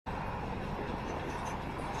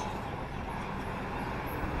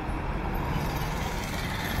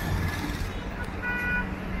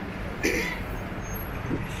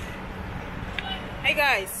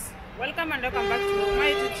guys, welcome and welcome back to my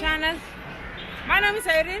YouTube channel. My name is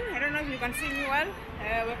Irene. I don't know if you can see me well.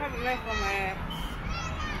 We're coming live from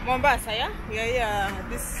Mombasa. Yeah, we are here at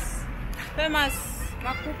this famous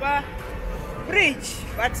MAKUPA bridge.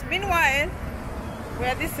 But meanwhile, we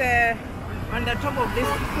are this on the top of this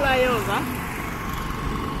flyover.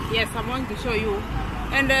 Yes, I'm going to show you.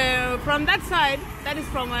 And from that side, that is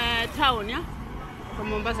from town, yeah, from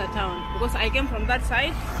Mombasa town. Because I came from that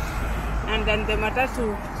side, and then the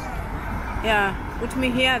matatu, yeah, put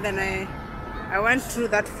me here. Then I went through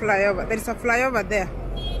that flyover. There is a flyover there,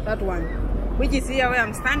 that one, which is here where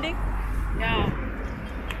I'm standing. Yeah,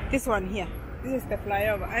 this one here. This is the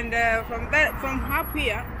flyover, and from up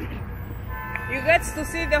here, you get to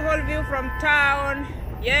see the whole view from town.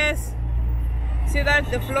 Yes, see that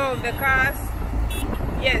the flow of the cars.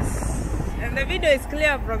 Yes, and the video is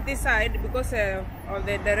clear from this side because of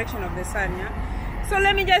the direction of the sun. Yeah. So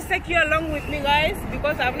let me just take you along with me, guys,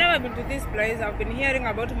 because I've never been to this place. I've been hearing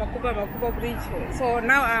about MAKUPA bridge. So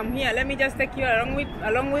now I'm here. Let me just take you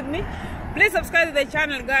along with me. Please subscribe to the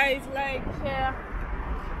channel, guys. Like, share.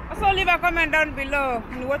 Also leave a comment down below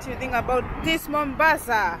on what you think about this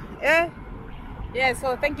Mombasa. Yeah.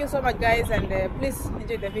 So thank you so much, guys, and please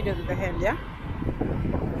enjoy the video to the end. Yeah.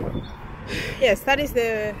 Yes, that is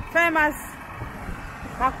the famous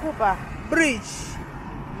MAKUPA bridge.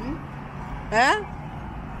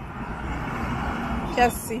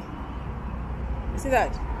 Just see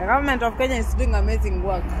that the government of Kenya is doing amazing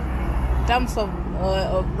work in terms of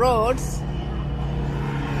roads.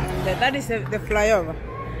 And that is the flyover.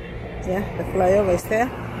 Yeah, the flyover is there.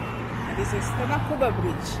 And this is the MAKUPA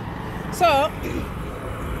bridge. So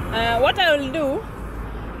what I will do,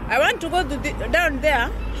 I want to go to down there,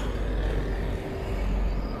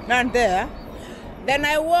 then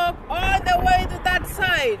I walk all the way to that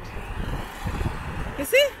side. You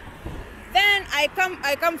see? Then I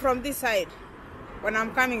come from this side when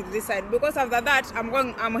I'm coming to this side, because after that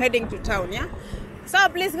I'm heading to town. Yeah. So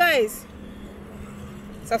please, guys,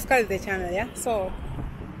 subscribe to the channel. Yeah. So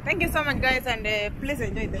thank you so much, guys, and please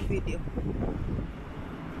enjoy the video.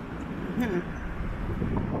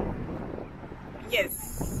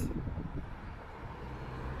 Yes.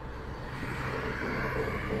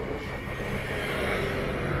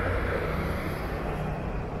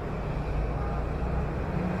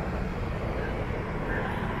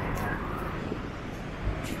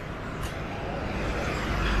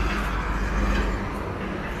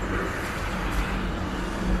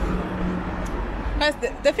 Guys,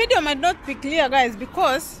 the video might not be clear, guys,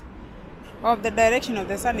 because of the direction of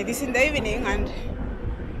the sun. It is in the evening, and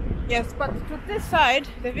yes, but to this side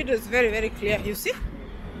the video is very, very clear. You see?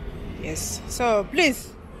 Yes. So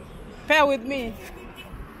please bear with me.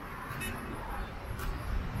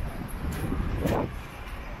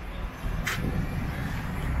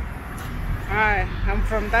 I'm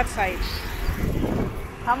from that side.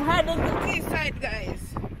 I'm heading to this side, guys.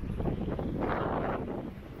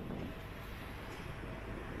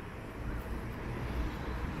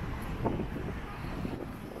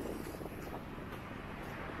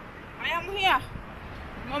 Here,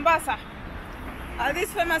 Mombasa,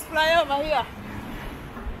 this famous flyover here.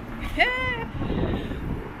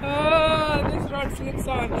 Oh, this road looks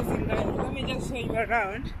so amazing, guys. Let me just show you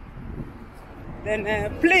around. Then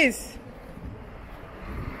please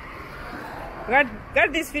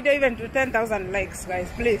get this video even to 10,000 likes, guys,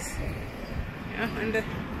 please. Yeah, and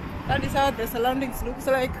that is how the surroundings looks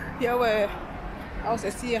like here, where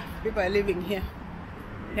houses here, people are living here.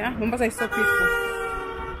 Yeah, Mombasa is so peaceful.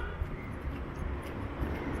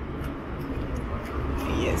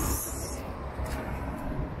 Yes,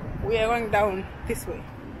 we are going down this way.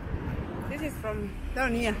 This is from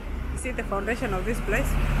down here. You see the foundation of this place?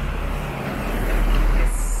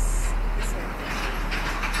 Yes, this way.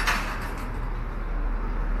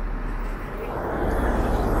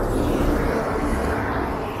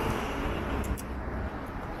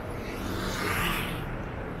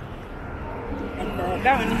 And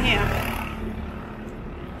down here,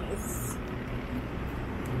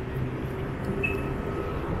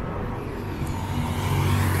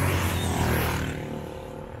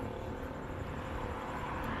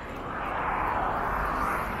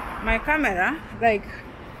 my camera, like,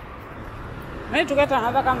 I need to get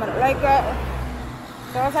another camera. Like,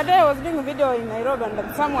 there was a day I was doing a video in Nairobi,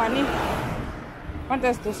 and someone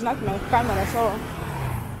wanted to snap my camera, so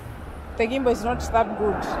the gimbal is not that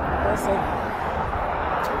good because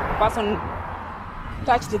a person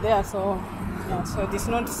touched it there, so yeah, so it's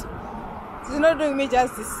not doing me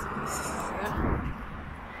justice. Yeah.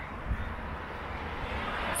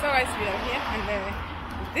 So guys, we are here,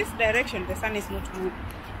 and this direction the sun is not good.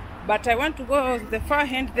 but I want to go the far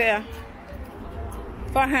end there,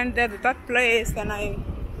 to that place. Then I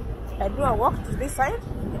do a walk to this side.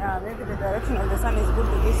 Yeah, maybe the direction of the sun is good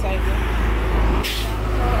to this side. Yeah, so,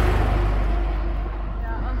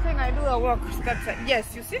 yeah, I'm saying I do a walk to that side.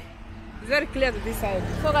 Yes, you see, it's very clear to this side.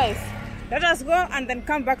 So guys, let us go and then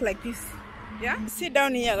come back like this. Yeah, sit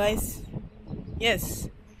down here, guys. Yes,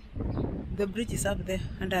 the bridge is up there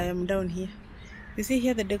and I am down here. You see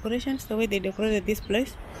here the decorations, the way they decorated this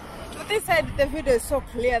place. To this side the video is so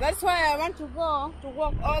clear. That's why I want to go to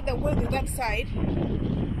walk all the way to that side.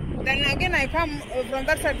 Then again I come from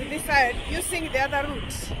that side to this side using the other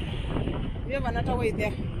route. We have another way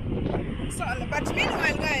there. So, but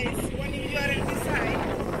meanwhile guys, when you are on this side,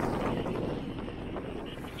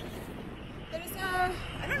 there is a,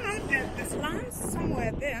 I don't know, there's lands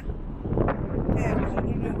somewhere there. I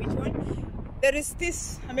don't know which one. There is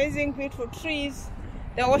this amazing beautiful trees.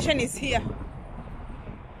 The ocean is here.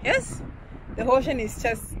 Yes, the ocean is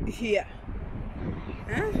just here.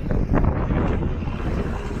 Huh?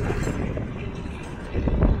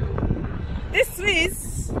 These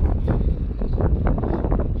trees,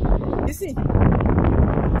 you see,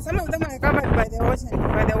 some of them are covered by the ocean,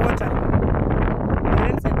 by the water. They're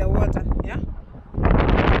inside the water, yeah?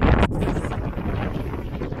 That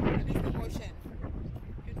is the ocean.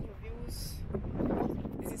 Beautiful views.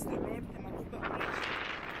 This is the road, the MAKUPA bridge.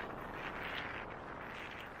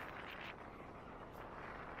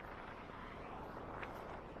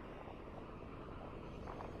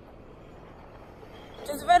 It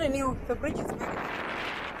is very new. The bridge is very new.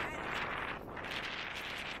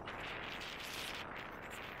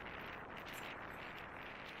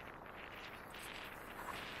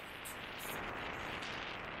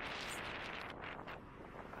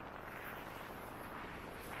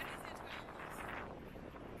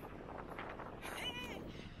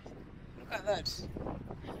 Look at that.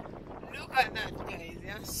 Look at that, guys.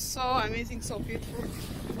 Yeah, so amazing, so beautiful.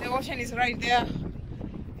 The ocean is right there.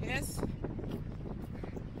 Yes.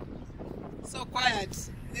 So quiet.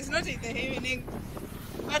 It's not in the evening,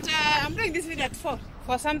 but I'm doing this video at 4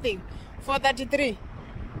 for something, 4:33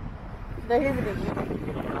 the evening.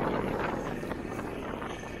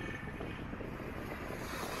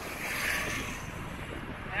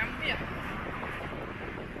 I am here.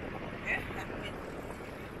 Yeah, I'm here.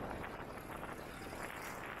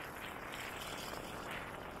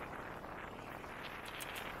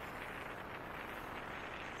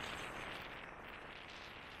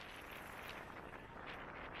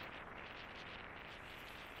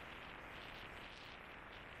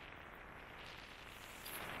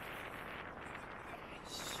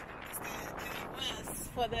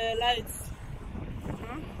 For the lights,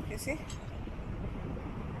 you see.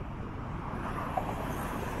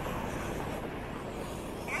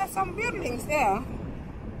 There are some buildings there.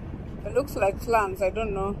 It looks like slums. I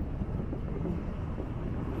don't know.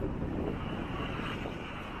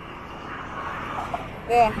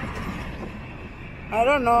 There. I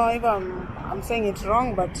don't know if I'm saying it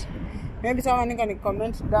wrong, but maybe someone can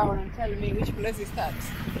comment down and tell me which place is that.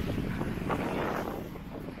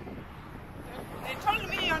 Told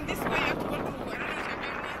me on this way you have to go to, I don't know,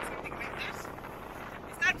 something like that.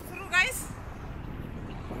 Is that true, guys?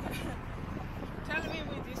 Tell me if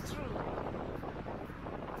it is true.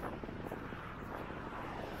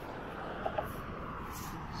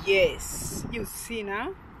 Yes, you see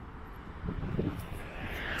now.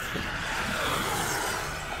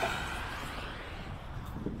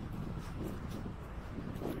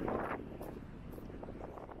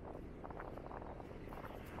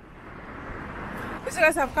 These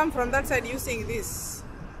guys have come from that side using this.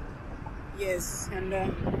 Yes, and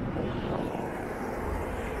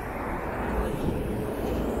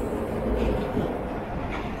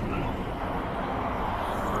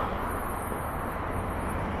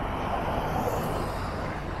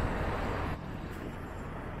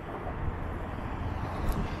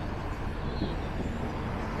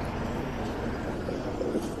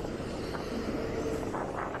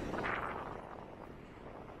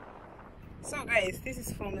so guys, this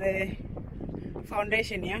is from the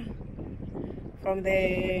foundation, yeah, from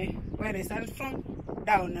the where I started from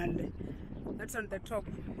down, and that's on the top.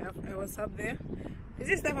 I was up there. This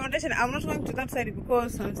is the foundation. I'm not going to that side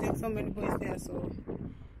because I'm seeing so many boys there. So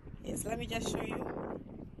yes, let me just show you.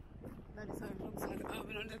 That is how it looks like. I've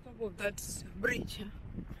been on the top of that bridge.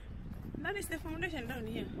 That is the foundation down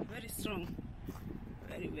here. Very strong,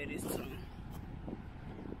 very, very strong.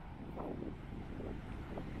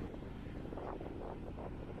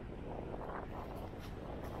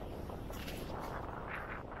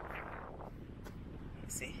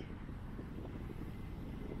 See?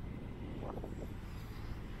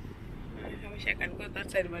 can go that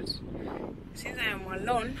side, but since I am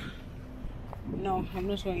alone, no, I'm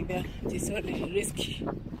not going there. It is already risky.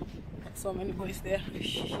 So many boys there. You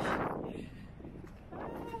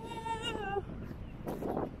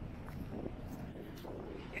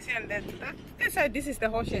see, and then that side, this is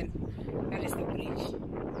the ocean. That is the bridge.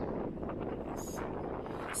 Yes.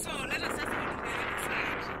 So let us just go to the other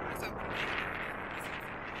side.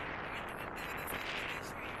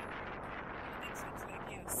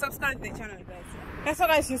 Subscribe to the channel, guys. Okay, so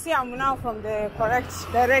guys, you see I'm now from the correct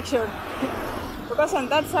direction because on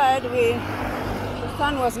that side the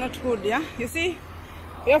sun was not good. Yeah, you see,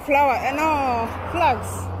 we have flower and no flags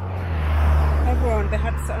everywhere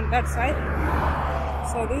on that side.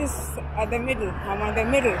 So this is at the middle. I'm on the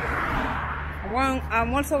middle.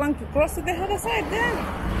 I'm also going to cross to the other side there.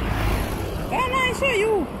 Then I show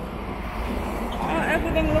you how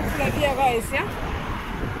everything looks like here, guys. Yeah.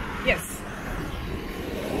 Yes.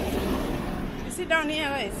 See down here,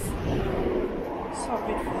 guys. So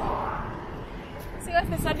beautiful. See, guys,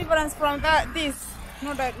 there's a difference from this.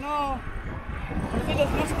 No, the video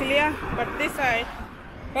is not clear, but this side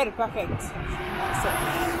very perfect. So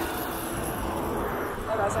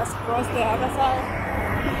let us just cross the other side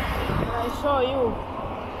and I show you.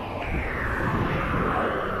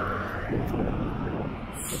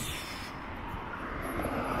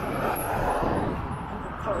 And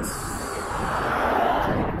close.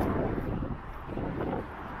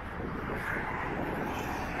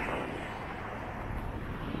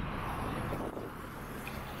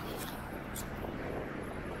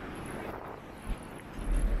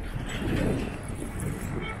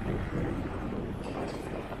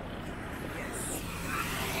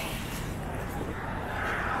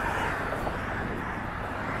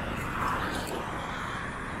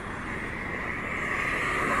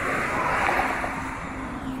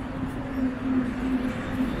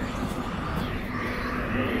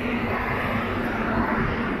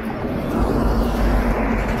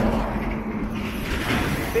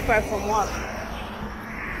 People from work,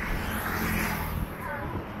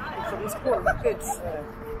 from school, kids.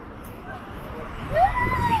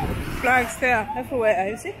 Flags there everywhere,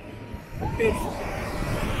 you see? Beautiful.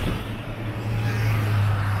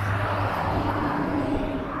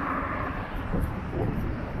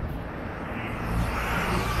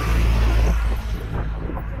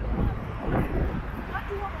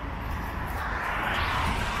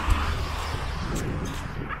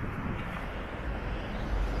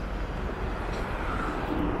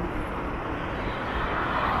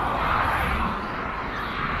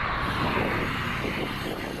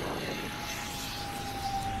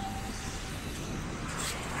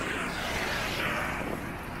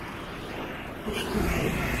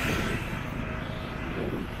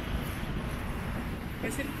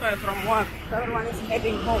 People from work, everyone is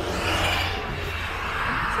heading home.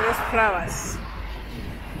 So there's flowers.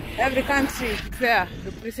 Every country there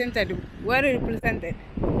represented, well represented.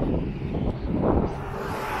 So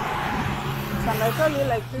and I told you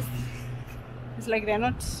like this, it's like they're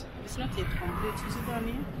not, it's not yet complete. You see down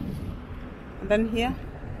here? And then here.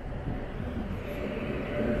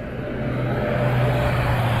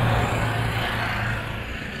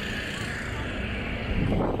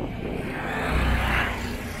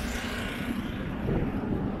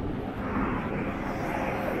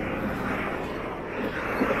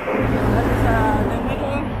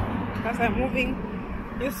 I'm moving,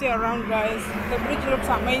 you see around, guys. The bridge looks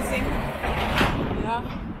amazing. Yeah.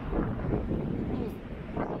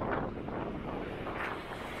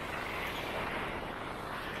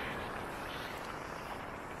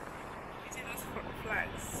 You see those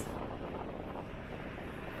flags.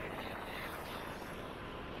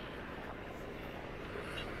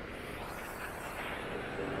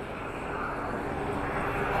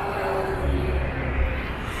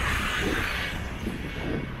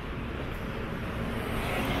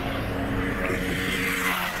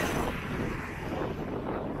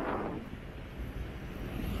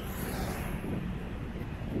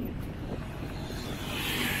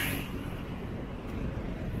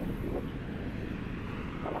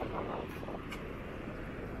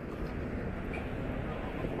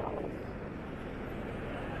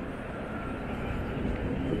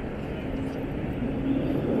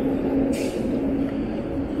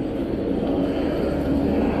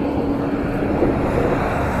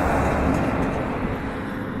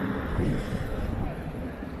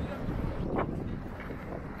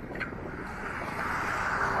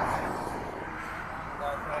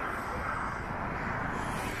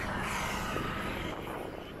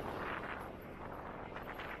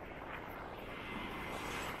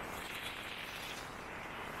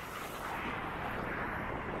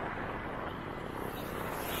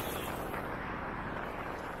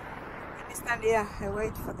 stand here, I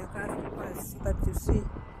wait for the car to pass so that you see.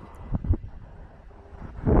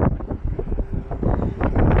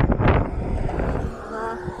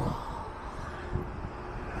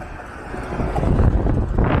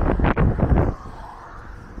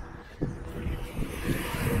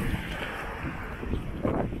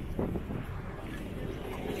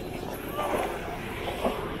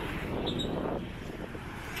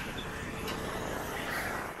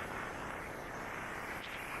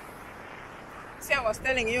 See, I was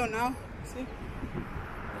telling you now. See,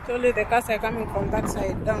 I told you the cars are coming from that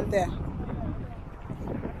side down there.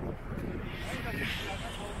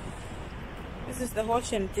 This is the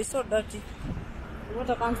ocean. It is so dirty. The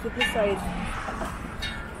water comes to this side.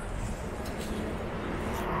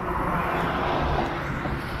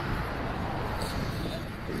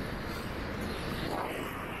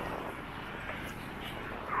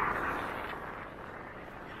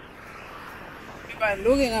 People are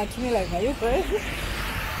looking at me like, are you crazy?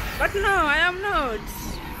 But no, I am not.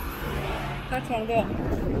 That one there.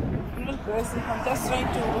 I'm not crazy. I'm just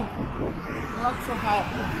trying to work so hard.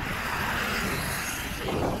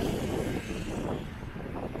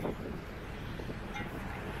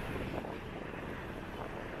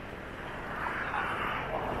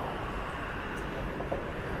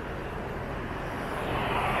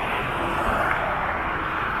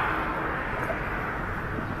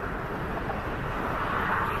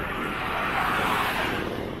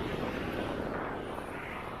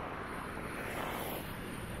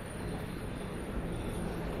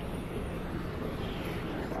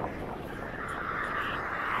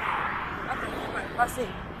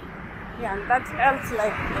 Passing. Yeah, and that else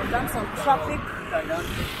like they've done some traffic.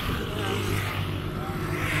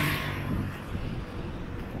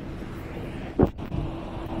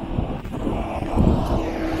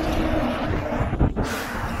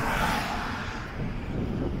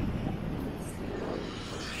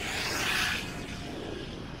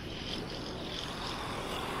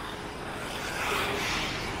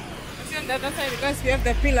 See on the other side, guys, we have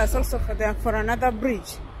the pillars also for another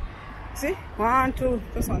bridge. See? 1, 2,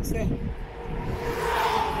 this one's there. So,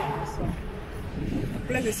 the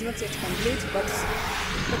place is not yet complete, but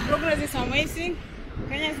the progress is amazing.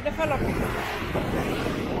 Kenya is developing. Kenya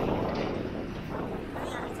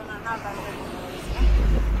is on another level.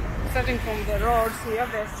 Starting from the roads, we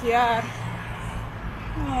have the CR.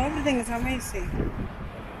 Oh, everything is amazing.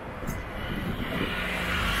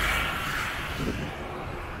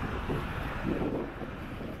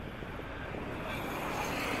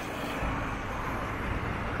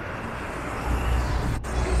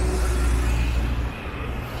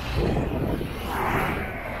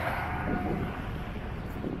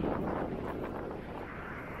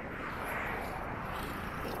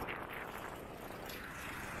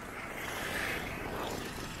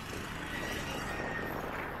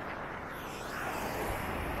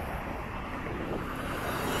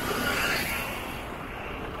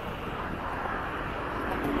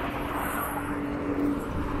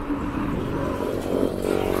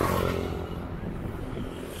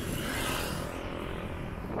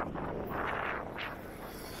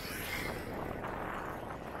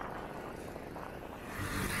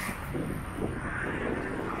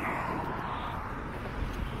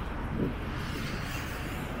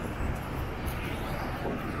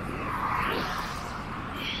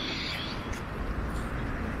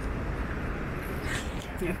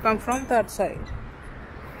 You've come from that side.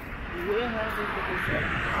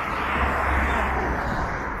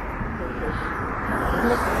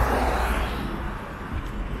 Look.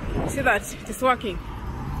 See that? It is working.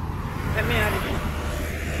 Let me add it.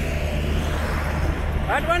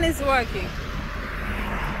 That one is working.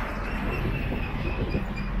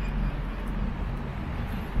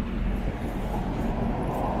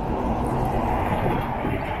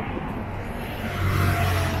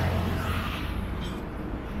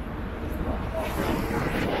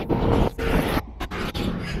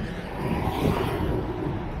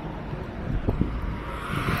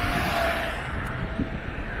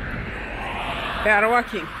 They are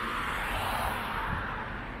working.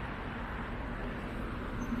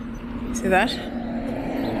 See that?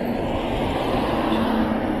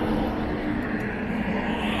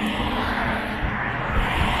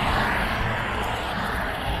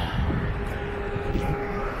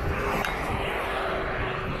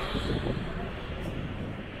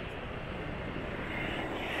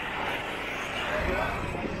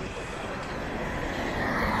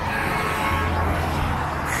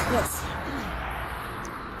 Yes.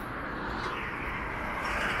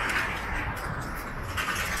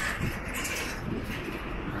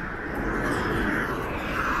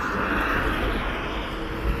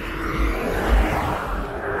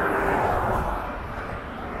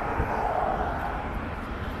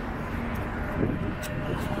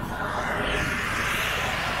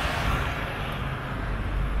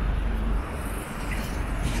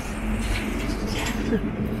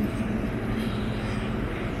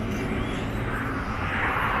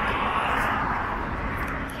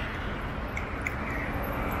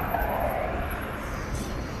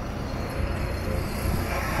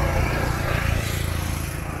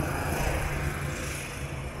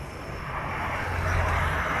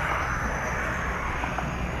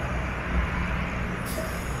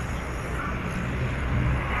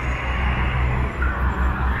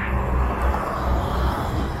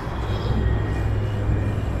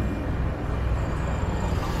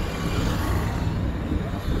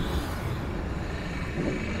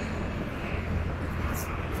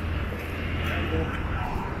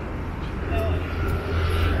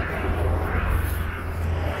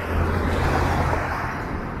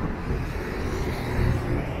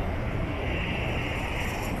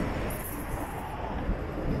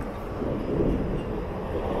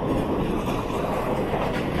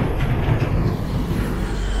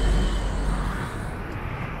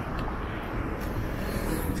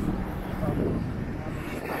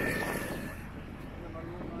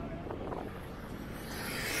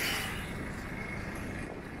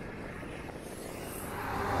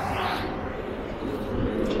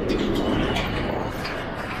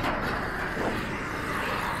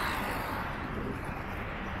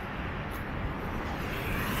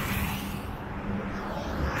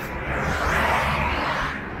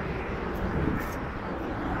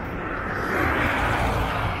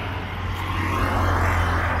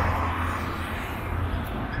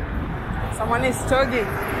 Someone is jogging.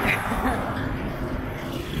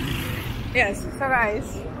 Yes, so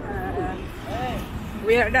guys,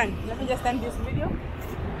 we are done. Let me just end this video.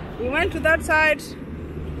 We went to that side,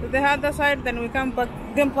 to the other side, then we came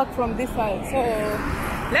back from this side. So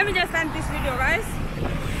let me just end this video, guys.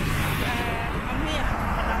 I'm here.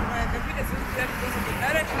 The video is because of the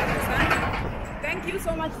direction of the sun. Thank you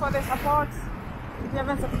so much for the support. If you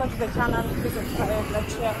haven't subscribed to the channel, please subscribe, like,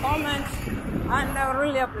 share, comment, and I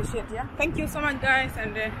really appreciate it. Yeah? Thank you so much, guys,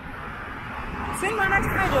 and see you in my next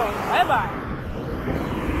video. Bye bye.